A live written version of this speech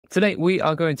Today we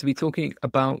are going to be talking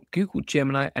about Google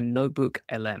Gemini and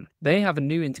NotebookLM. They have a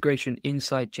new integration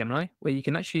inside Gemini where you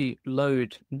can actually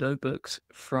load notebooks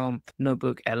from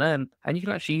NotebookLM, and you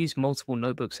can actually use multiple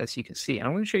notebooks, as you can see. And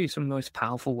I'm going to show you some of the most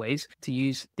powerful ways to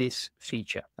use this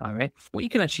feature. All right. What you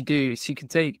can actually do is you can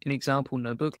take an example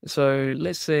notebook. So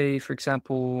let's say, for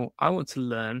example, I want to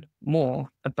learn more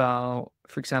about,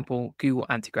 for example, Google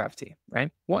anti-gravity,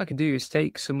 right? What I can do is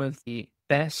take some of the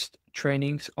best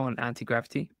trainings on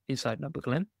anti-gravity inside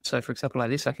NotebookLM. So for example, like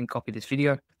this, I can copy this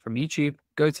video from YouTube,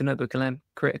 go to NotebookLM,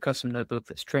 create a custom notebook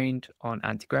that's trained on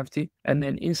anti-gravity. And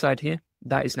then inside here,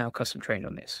 that is now custom trained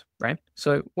on this, right?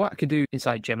 So what I can do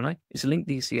inside Gemini is link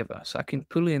these together. So I can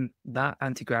pull in that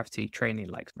anti-gravity training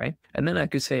like, right? And then I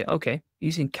could say, okay,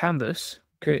 using Canvas,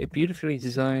 create a beautifully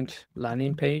designed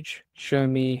landing page, show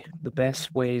me the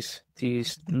best ways to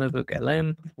use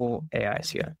NotebookLM for AI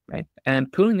SEO, right?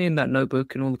 And pulling in that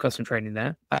notebook and all the custom training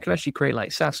there, I can actually create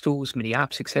like SaaS tools, mini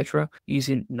apps, etc.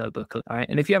 using Notebook. All right.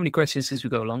 And if you have any questions as we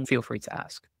go along, feel free to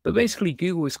ask. But basically,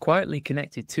 Google is quietly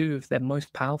connected two of their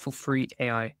most powerful free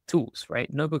AI tools,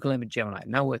 right? NotebookLM and Gemini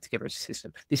now work together as a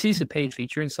system. This is a paid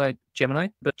feature inside Gemini,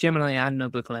 but Gemini and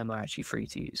NotebookLM are actually free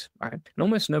to use, right? And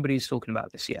almost nobody is talking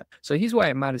about this yet. So here's why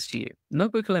it matters to you.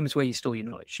 NotebookLM is where you store your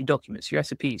knowledge, your documents, your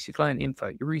recipes, your client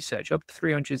info, your research, up to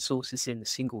 300 sources in a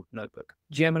single notebook.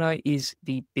 Gemini is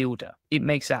the builder. It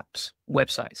makes apps,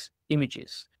 websites,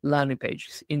 images, landing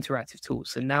pages, interactive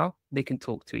tools. And now they can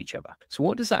talk to each other. So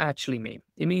what does that actually mean?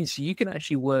 It means you can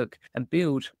actually work and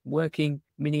build working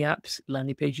mini apps,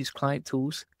 landing pages, client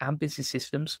tools, and business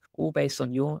systems, all based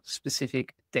on your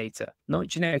specific data, not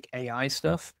generic AI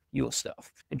stuff, your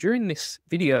stuff. And during this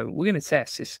video, we're going to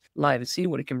test this live and see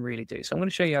what it can really do. So I'm going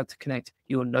to show you how to connect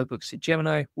your notebooks to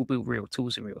Gemini. We'll build real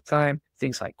tools in real time,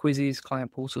 things like quizzes,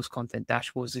 client portals, content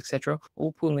dashboards, etc.,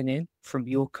 all pulling in from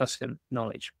your custom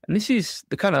knowledge. And this is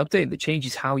the kind of update that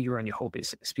changes how you run your whole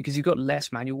business, because you've got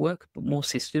less manual work, but more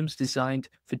systems designed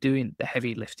for doing the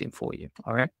heavy lifting for you.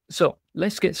 All right. So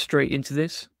let's get straight into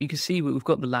this. You can see we've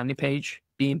got the landing page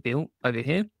being built over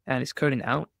here, and it's coding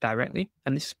out directly.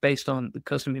 And this is based on the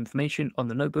custom information on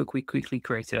the notebook we quickly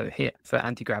created over here for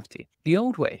anti-gravity. The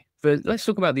old way, let's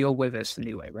talk about the old way versus the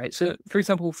new way, right? So for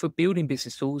example, for building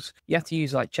business tools, you have to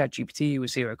use like ChatGPT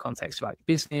with zero context about your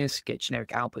business, get generic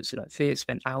outputs that don't fit,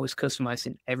 spend hours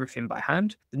customizing everything by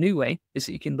hand. The new way is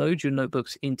that you can load your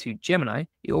notebooks into Gemini.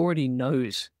 It already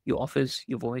knows your offers,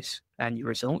 your voice, and your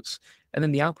results. And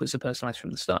then the outputs are personalized from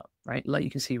the start, right? Like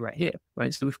you can see right here,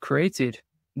 right? So we've created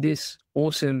this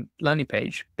awesome landing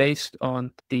page based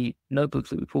on the notebook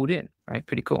that we pulled in, right?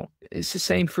 Pretty cool. It's the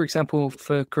same, for example,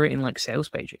 for creating like sales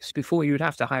pages. Before, you would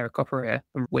have to hire a copywriter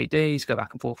and wait days, go back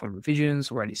and forth on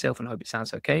revisions, write it yourself and hope it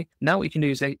sounds okay. Now what you can do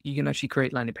is that you can actually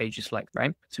create landing pages like,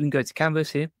 right? So we can go to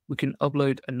Canvas here. We can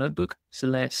upload a notebook. So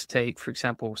let's take, for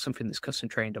example, something that's custom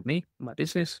trained on me, my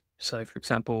business. So for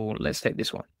example, let's take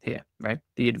this one here, right?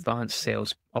 The advanced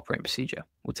sales operating procedure.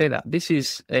 We'll take that. This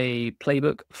is a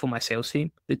playbook for my sales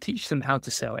team that teaches them how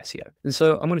to sell SEO. And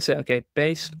so I'm going to say, okay,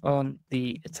 based on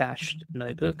the attached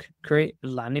notebook, create a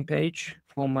landing page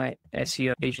for my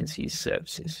SEO agency's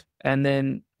services. And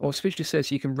then auspicious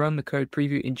says you can run the code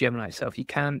preview in Gemini itself. You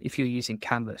can if you're using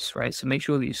Canvas, right? So make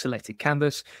sure that you selected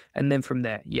Canvas. And then from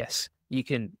there, yes, you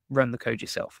can run the code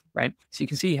yourself, right? So you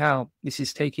can see how this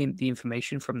is taking the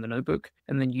information from the notebook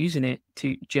and then using it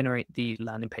to generate the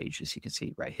landing page, as you can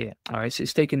see right here. All right, so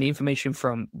it's taking the information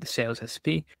from the sales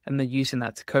recipe and then using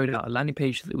that to code out a landing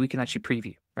page that we can actually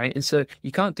preview, right? And so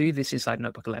you can't do this inside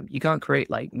NotebookLM. You can't create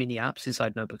like mini apps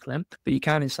inside NotebookLM, but you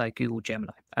can inside Google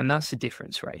Gemini. And that's the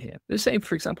difference right here. The same,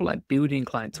 for example, like building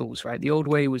client tools, right? The old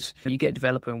way was you get a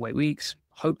developer and wait weeks,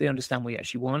 hope they understand what you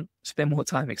actually want, spend more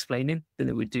time explaining than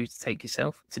it would do to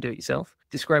do it yourself,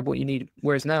 describe what you need.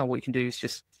 Whereas now what you can do is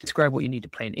just describe what you need to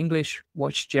play in English,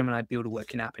 watch Gemini build a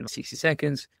working app in 60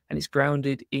 seconds, and it's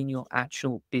grounded in your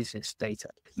actual business data.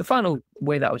 The final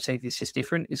way that I would say this is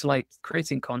different is like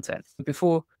creating content.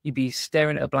 Before, you'd be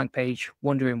staring at a blank page,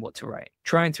 wondering what to write,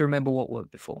 trying to remember what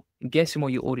worked before, and guessing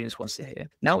what your audience wants to hear.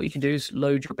 Now what you can do is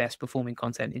load your best performing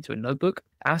content into a notebook,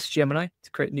 ask Gemini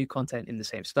to create new content in the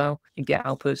same style, and get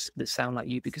outputs that sound like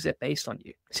you because they're based on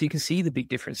you. So you can see the big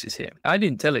differences here. I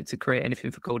didn't tell it to create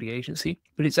anything for Goldie Agency,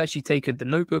 but it's actually taken the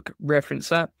notebook, reference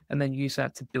that, and then use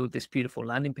that to build this beautiful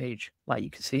landing page, like you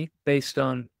can see, based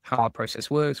on how our process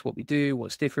works, what we do,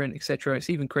 what's different, etc. It's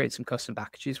even created some custom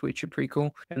packages, which are pretty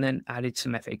cool, and then added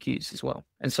some FAQs as well.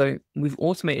 And so we've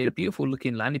automated a beautiful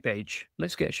looking landing page.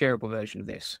 Let's get a shareable version of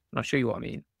this, and I'll show you what I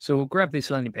mean. So we'll grab this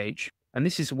landing page, and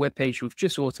this is a web page we've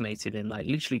just automated in like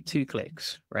literally 2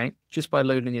 clicks, right? just by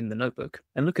loading in the notebook.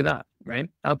 And look at that, right?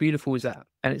 How beautiful is that?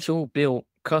 And it's all built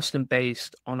custom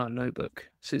based on our notebook.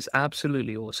 So it's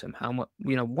absolutely awesome how much,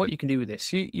 what you can do with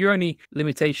this. Your only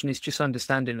limitation is just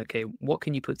understanding, okay, what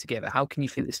can you put together? How can you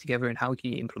fit this together and how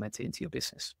can you implement it into your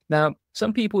business? Now,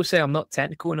 some people say I'm not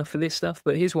technical enough for this stuff,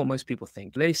 but here's what most people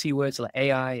think. They see words like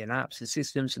AI and apps and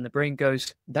systems and the brain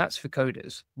goes, that's for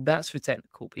coders. That's for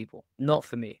technical people, not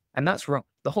for me. And that's wrong.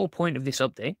 The whole point of this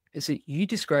update is that you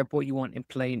describe what you want in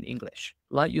plain English,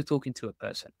 like you're talking to a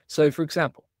person. So for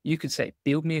example, you could say,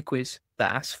 build me a quiz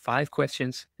that asks 5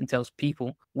 questions and tells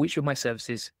people which of my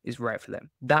services is right for them.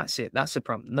 That's it. That's the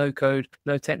prompt. No code,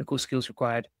 no technical skills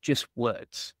required, just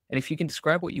words. And if you can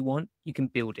describe what you want, you can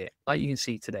build it, like you can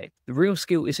see today. The real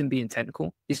skill isn't being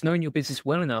technical, it's knowing your business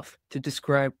well enough to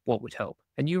describe what would help.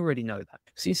 And you already know that.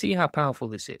 So you see how powerful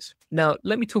this is. Now,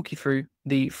 let me talk you through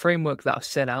the framework that I've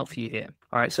set out for you here.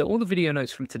 All right, so all the video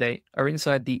notes from today are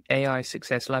inside the AI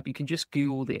Success Lab. You can just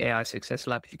Google the AI Success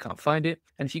Lab if you can't find it.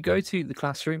 And if you go to the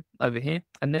classroom over here,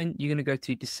 and then you're going to go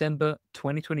to December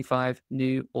 2025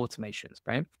 new automations,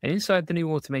 right? And inside the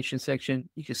new automation section,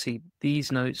 you can see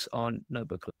these notes on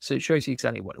NotebookLM. So it shows you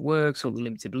exactly what it works, all the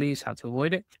limited beliefs, how to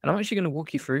avoid it. And I'm actually going to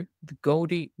walk you through the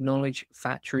Goldie Knowledge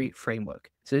Factory framework.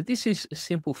 So this is a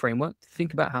simple framework to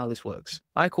think about how this works.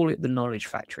 I call it the knowledge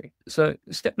factory. So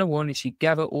step number 1 is you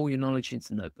gather all your knowledge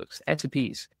into notebooks,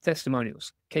 SOPs,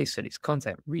 testimonials, case studies,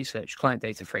 content, research, client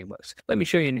data frameworks. Let me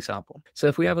show you an example. So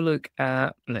if we have a look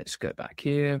at, let's go back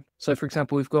here. So for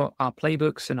example, we've got our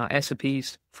playbooks and our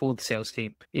SOPs for the sales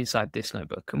team inside this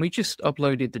notebook. And we just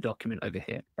uploaded the document over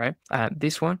here, right?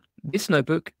 This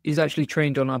notebook is actually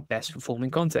trained on our best performing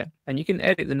content. And you can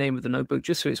edit the name of the notebook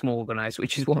just so it's more organized,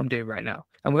 which is what I'm doing right now.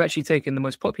 And we've actually taken the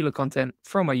most popular content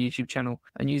from our YouTube channel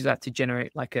and use that to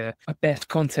generate like a best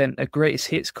content, a greatest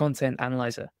hits content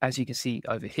analyzer, as you can see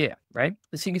over here, right?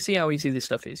 So you can see how easy this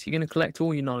stuff is. You're going to collect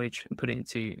all your knowledge and put it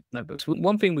into notebooks.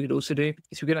 One thing we could also do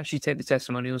is we could actually take the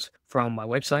testimonials from my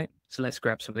website. So let's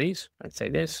grab some of these. Let's say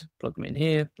this, plug them in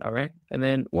here. All right. And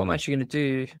then what I'm actually going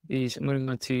to do is I'm going to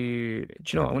go to, do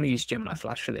you know what? I want to use Gemini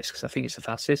Flash for this because I think it's the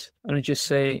fastest. I'm going to just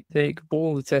say, take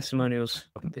all the testimonials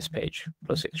from this page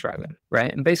plus extract them,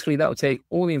 right? And basically that will take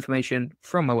all the information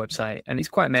from my website and it's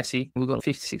quite messy. We've got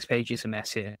 56 pages of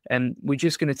mess here. And we're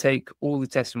just going to take all the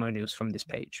testimonials from this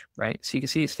page, right? So you can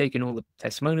see it's taking all the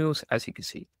testimonials as you can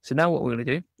see. So now what we're going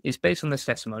to do is based on those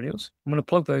testimonials, I'm going to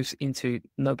plug those into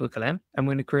NotebookLM and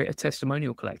we're going to create a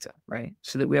testimonial collector, right?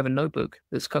 So that we have a notebook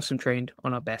that's custom trained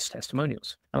on our best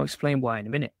testimonials. I'll explain why in a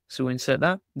minute. So we'll insert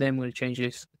that, then we'll change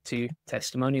this to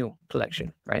testimonial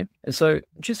collection, right? And so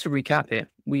just to recap here,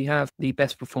 we have the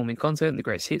best performing content, the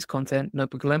greatest hits content,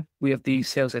 NotebookLM. We have the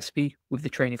sales SP with the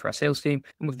training for our sales team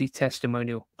and with the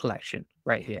testimonial collection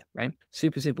right here, right?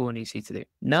 Super simple and easy to do.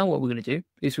 Now what we're going to do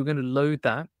is we're going to load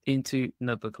that into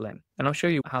NotebookLM. And I'll show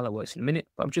you how that works in a minute,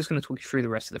 but I'm just going to talk you through the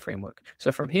rest of the framework.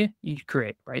 So from here, you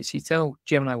create, right? So you tell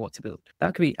Gemini what to build.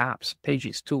 That could be apps,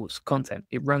 pages, tools, content.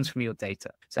 It runs from your data.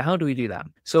 So how do we do that?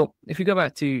 So if we go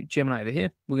back to Gemini over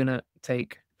here, we're going to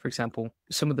take, for example,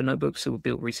 some of the notebooks that were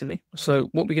built recently. So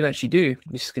what we can actually do,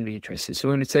 this is going to be interesting. So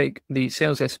we're going to take the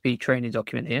sales SP training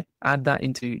document here, add that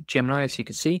into Gemini, as you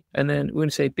can see, and then we're going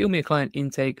to say, build me a client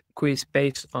intake quiz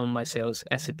based on my sales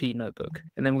SP notebook.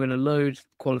 And then we're going to load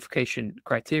qualification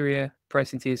criteria,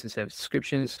 pricing tiers and service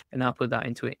descriptions, and now put that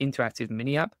into an interactive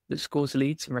mini app that scores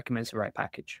leads and recommends the right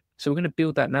package. So we're going to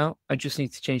build that now. I just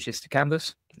need to change this to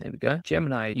Canvas. There we go.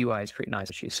 Gemini UI is pretty nice.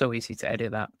 Actually, it's so easy to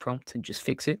edit that prompt and just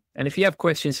fix it. And if you have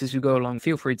questions as we go along,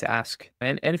 feel free to ask.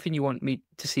 And anything you want me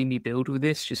to see me build with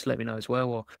this, just let me know as well.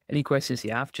 Or any questions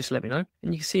you have, just let me know.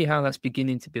 And you can see how that's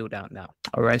beginning to build out now.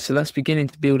 All right, so that's beginning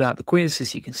to build out the quiz,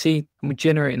 as you can see. And we're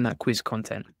generating that quiz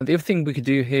content. And the other thing we could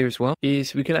do here as well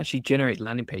is we can actually generate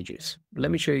landing pages. Let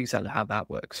me show you exactly how that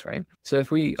works, right? So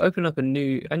if we open up a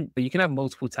new, and you can have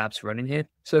multiple tabs running here.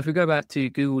 So if we go back to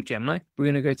Google Gemini, we're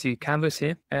going to go to Canvas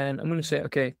here, and I'm going to say,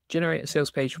 okay, generate a sales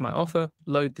page for my offer,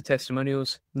 load the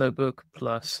testimonials, notebook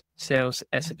plus sales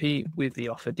SP with the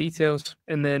offer details,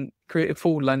 and then create a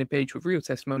full landing page with real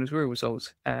testimonials, real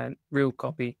results, and real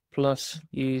copy, plus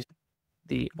use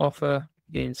the offer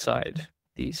inside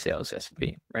the sales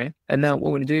SP, right? And now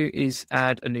what we're going to do is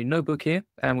add a new notebook here,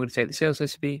 and we're going to take the sales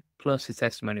SP plus the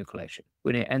testimonial collection.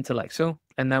 We're going to enter like so,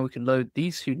 and now we can load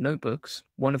these 2 notebooks,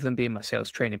 one of them being my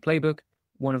sales training playbook,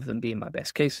 one of them being my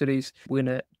best case studies. We're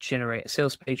going to generate a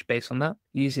sales page based on that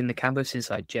using the canvas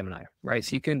inside Gemini, right?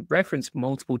 So you can reference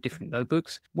multiple different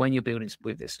notebooks when you're building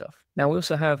with this stuff. Now we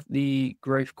also have the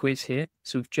growth quiz here.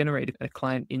 So we've generated a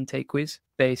client intake quiz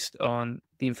based on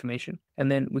the information,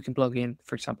 and then we can plug in,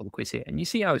 for example, the quiz here. And you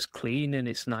see how it's clean and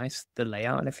it's nice, the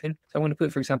layout and everything. So I'm going to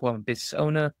put, for example, I'm a business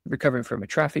owner, recovering from a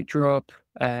traffic drop,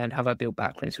 and have I built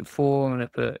backlinks before? I'm going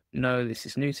to put, no, this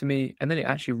is new to me. And then it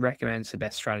actually recommends the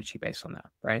best strategy based on that,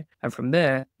 right? And from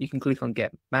there, you can click on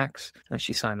Get Max and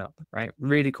actually sign up, right?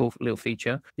 Really cool little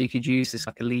feature. You could use this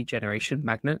like a lead generation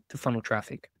magnet to funnel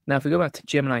traffic. Now, if we go back to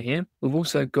Gemini here, we've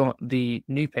also got the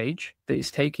new page that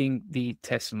is taking the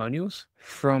testimonials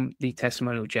from the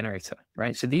testimonial generator,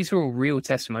 right? So these are all real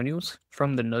testimonials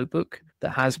from the notebook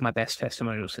that has my best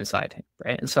testimonials inside it,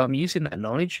 right? And so I'm using that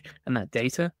knowledge and that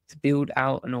data to build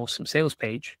out an awesome sales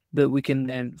page that we can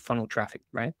then funnel traffic,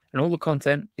 right? And all the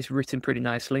content is written pretty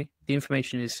nicely. The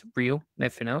information is real and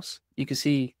everything else. You can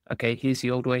see, okay, here's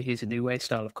the old way, here's a new way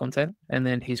style of content. And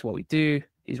then here's what we do.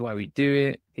 Here's why we do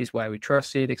it, here's why we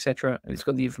trust it, etc. And it's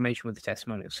got the information with the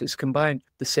testimonials. So it's combined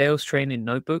the sales training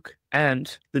notebook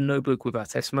and the notebook with our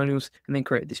testimonials, and then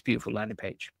create this beautiful landing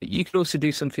page. But you could also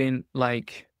do something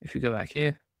like, if we go back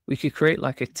here, we could create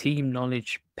like a team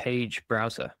knowledge page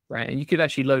browser, right? And you could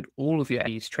actually load all of your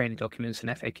these training documents and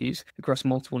FAQs across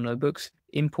multiple notebooks,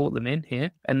 import them in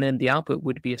here, and then the output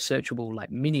would be a searchable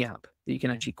like mini app that you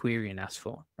can actually query and ask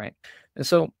for, right? And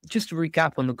so just to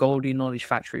recap on the Goldie Knowledge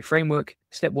Factory framework,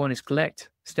 step 1 is collect,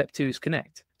 step 2 is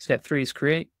connect, step 3 is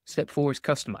create, step 4 is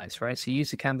customize, right? So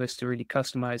use the canvas to really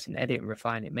customize and edit and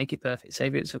refine it, make it perfect,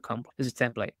 save it as a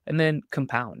template, and then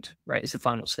compound, right? It's the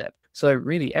final step. So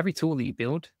really every tool that you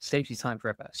build saves you time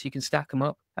forever. So you can stack them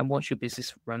up and watch your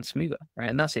business run smoother, right?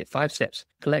 And that's it, 5 steps: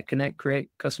 collect, connect, create,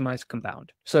 customize,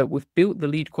 compound. So we've built the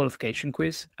lead qualification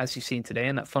quiz, as you've seen today,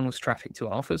 and that funnels traffic to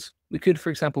our offers. We could,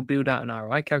 for example, build out an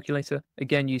ROI calculator,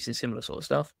 again, using similar sort of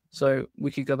stuff. So we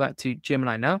could go back to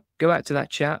Gemini now, go back to that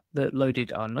chat that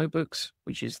loaded our notebooks,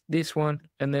 which is this one.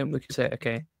 And then we can say,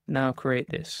 okay, now create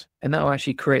this. And that will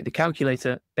actually create the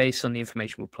calculator based on the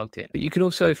information we plugged in. But you could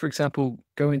also, for example,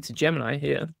 go into Gemini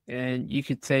here, and you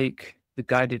could take the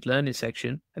guided learning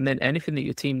section, and then anything that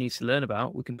your team needs to learn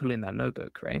about, we can pull in that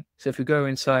notebook, right? So if we go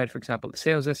inside, for example, the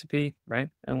sales recipe, right?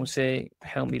 And we'll say,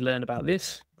 help me learn about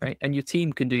this, right? And your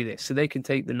team can do this. So they can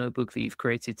take the notebook that you've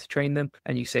created to train them,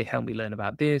 and you say, help me learn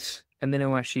about this. And then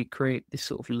it'll actually create this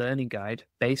sort of learning guide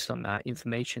based on that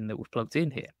information that we've plugged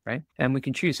in here, right? And we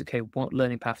can choose, okay, what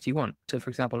learning path do you want? So for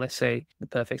example, let's say the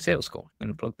perfect sales score. I'm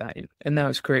going to plug that in. And now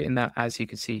it's creating that, as you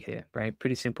can see here, right?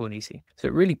 Pretty simple and easy. So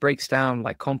it really breaks down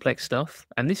like complex stuff.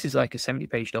 And this is like a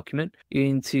 70-page document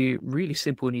into really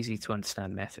simple and easy to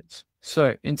understand methods.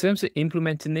 So in terms of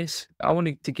implementing this, I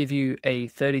wanted to give you a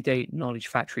 30-day knowledge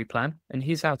factory plan. And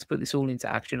here's how to put this all into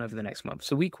action over the next month.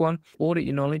 So week 1, audit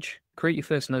your knowledge, create your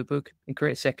first notebook, and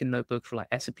create a second notebook for like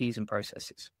SOPs and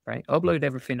processes, right? Upload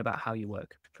everything about how you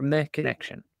work. From there,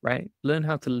 connection, right? Learn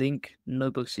how to link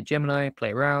notebooks to Gemini,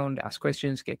 play around, ask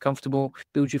questions, get comfortable,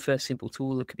 build your first simple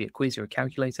tool. It could be a quiz or a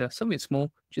calculator, something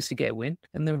small just to get a win,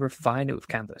 and then refine it with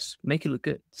Canvas. Make it look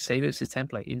good. Save it as a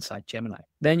template inside Gemini.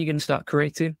 Then you're going to start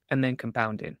creating and then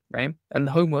compounding, right? And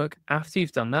the homework, after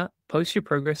you've done that, post your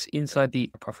progress inside the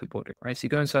profit board, right? So you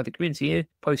go inside the community here,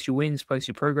 post your wins, post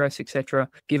your progress, etc.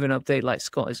 Give an update like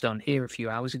Scott has done here a few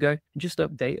hours ago, and just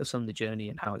update us on the journey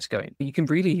and how it's going. You can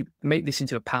really make this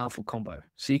into a powerful combo.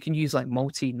 So you can use like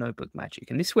multi-notebook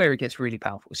magic, and this is where it gets really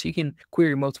powerful. So you can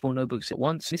query multiple notebooks at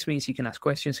once. This means you can ask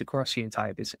questions across your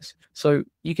entire business. So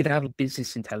you could have a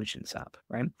business intelligence app,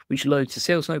 right? Which loads the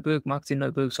sales notebook, marketing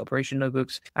notebooks, operation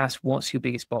notebooks, asks what's your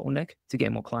biggest bottleneck to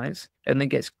get more clients, and then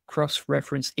gets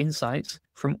cross-referenced insights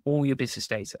from all your business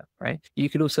data, right? You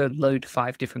could also load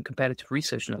 5 different competitive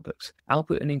research notebooks,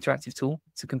 output an interactive tool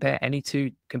to compare any 2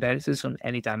 competitors on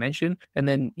any dimension, and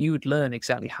then you would learn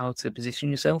exactly how to position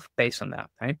yourself based on that,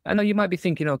 right? I know you might be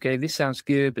thinking, okay, this sounds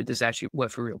good, but does it actually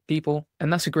work for real people?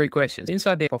 And that's a great question.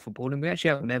 Inside the profit board, and we actually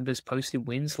have members posting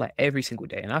wins like every single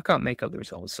day, and I can't make up the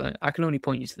results, so I can only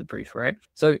point you to the proof, right?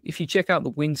 So if you check out the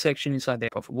win section inside their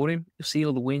profit board, you'll see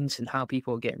all the wins and how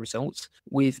people are getting results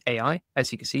with AI.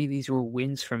 As you can see, these are all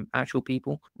wins from actual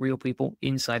people, real people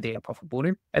inside the profit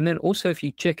boarding. And then also, if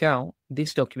you check out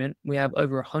this document, we have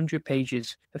over 100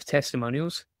 pages of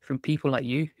testimonials from people like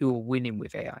you who are winning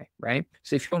with AI, right?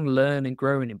 So if you want to learn and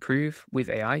grow and improve with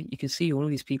AI, you can see all of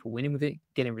these people winning with it,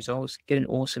 getting results, getting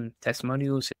awesome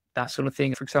testimonials, that sort of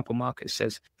thing. For example, Marcus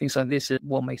says things like this are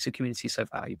what makes the community so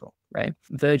valuable, right?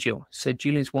 Virgil said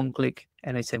Julian's one-click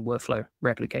NA10 workflow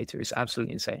replicator is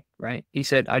absolutely insane, right? He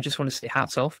said, I just want to say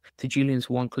hats off to Julian's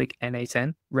one-click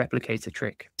NA10 replicator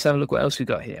trick. Let's have a look what else we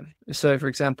got here. So for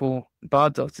example,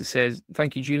 Bard Doctor says,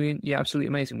 thank you, Julian. Yeah, absolutely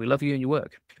amazing. We love you and your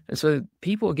work. And so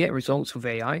people get results with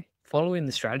AI following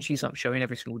the strategies I'm showing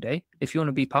every single day. If you want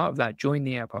to be part of that, join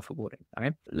the AI Profit Boarding. All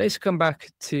right. Let's come back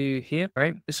to here. All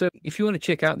right. So if you want to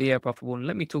check out the AI Profit Boarding,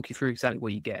 let me talk you through exactly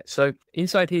what you get. So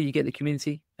inside here, you get the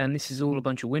community, and this is all a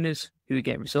bunch of winners who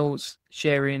get results,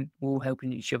 sharing, all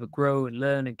helping each other grow and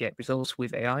learn and get results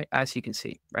with AI, as you can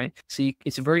see, right? So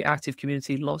it's a very active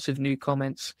community, lots of new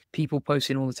comments, people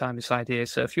posting all the time inside here.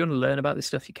 So if you want to learn about this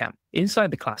stuff, you can. Inside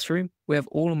the classroom, we have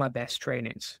all of my best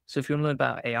trainings. So if you want to learn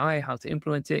about AI, how to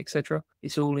implement it, etc.,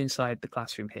 it's all inside the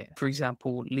classroom here. For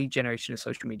example, lead generation of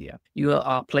social media. You got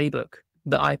our playbook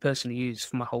that I personally use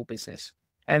for my whole business.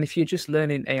 And if you're just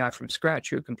learning AI from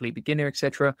scratch, you're a complete beginner,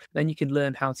 etc., then you can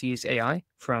learn how to use AI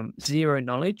from zero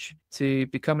knowledge to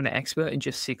becoming an expert in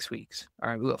just 6 weeks. All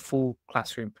right, we've got a full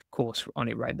classroom course on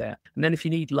it right there. And then if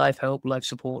you need live help, live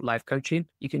support, live coaching,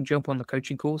 you can jump on the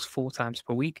coaching course 4 times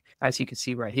per week, as you can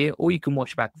see right here, or you can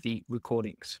watch back the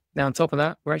recordings. Now, on top of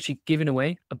that, we're actually giving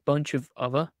away a bunch of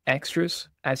other extras,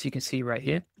 as you can see right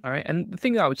here. All right. And the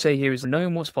thing that I would say here is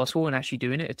knowing what's possible and actually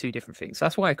doing it are 2 different things.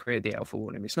 That's why I created the Alpha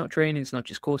Warning. It's not training, it's not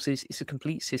just courses, it's a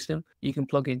complete system you can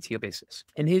plug into your business.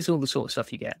 And here's all the sort of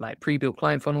stuff you get, like pre-built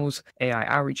client funnels, AI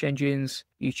outreach engines,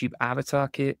 YouTube avatar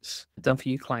kits, done for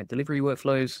you client delivery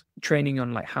workflows, training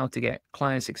on like how to get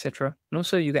clients, etc. And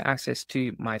also you get access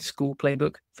to my school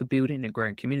playbook for building and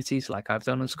growing communities like I've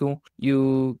done on school.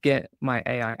 You'll get my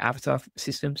AI avatar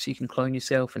system so you can clone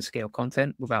yourself and scale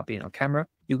content without being on camera.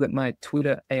 You'll get my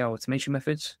Twitter AI automation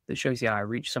methods that shows you how I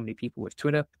reach so many people with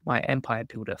Twitter, my Empire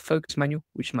Builder Focus Manual,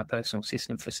 which is my personal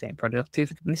system for staying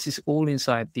productive. And this is all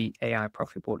inside the AI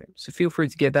Profit Boarding. So feel free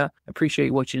to get that. Appreciate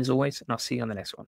you watching as always, and I'll see you on the next one.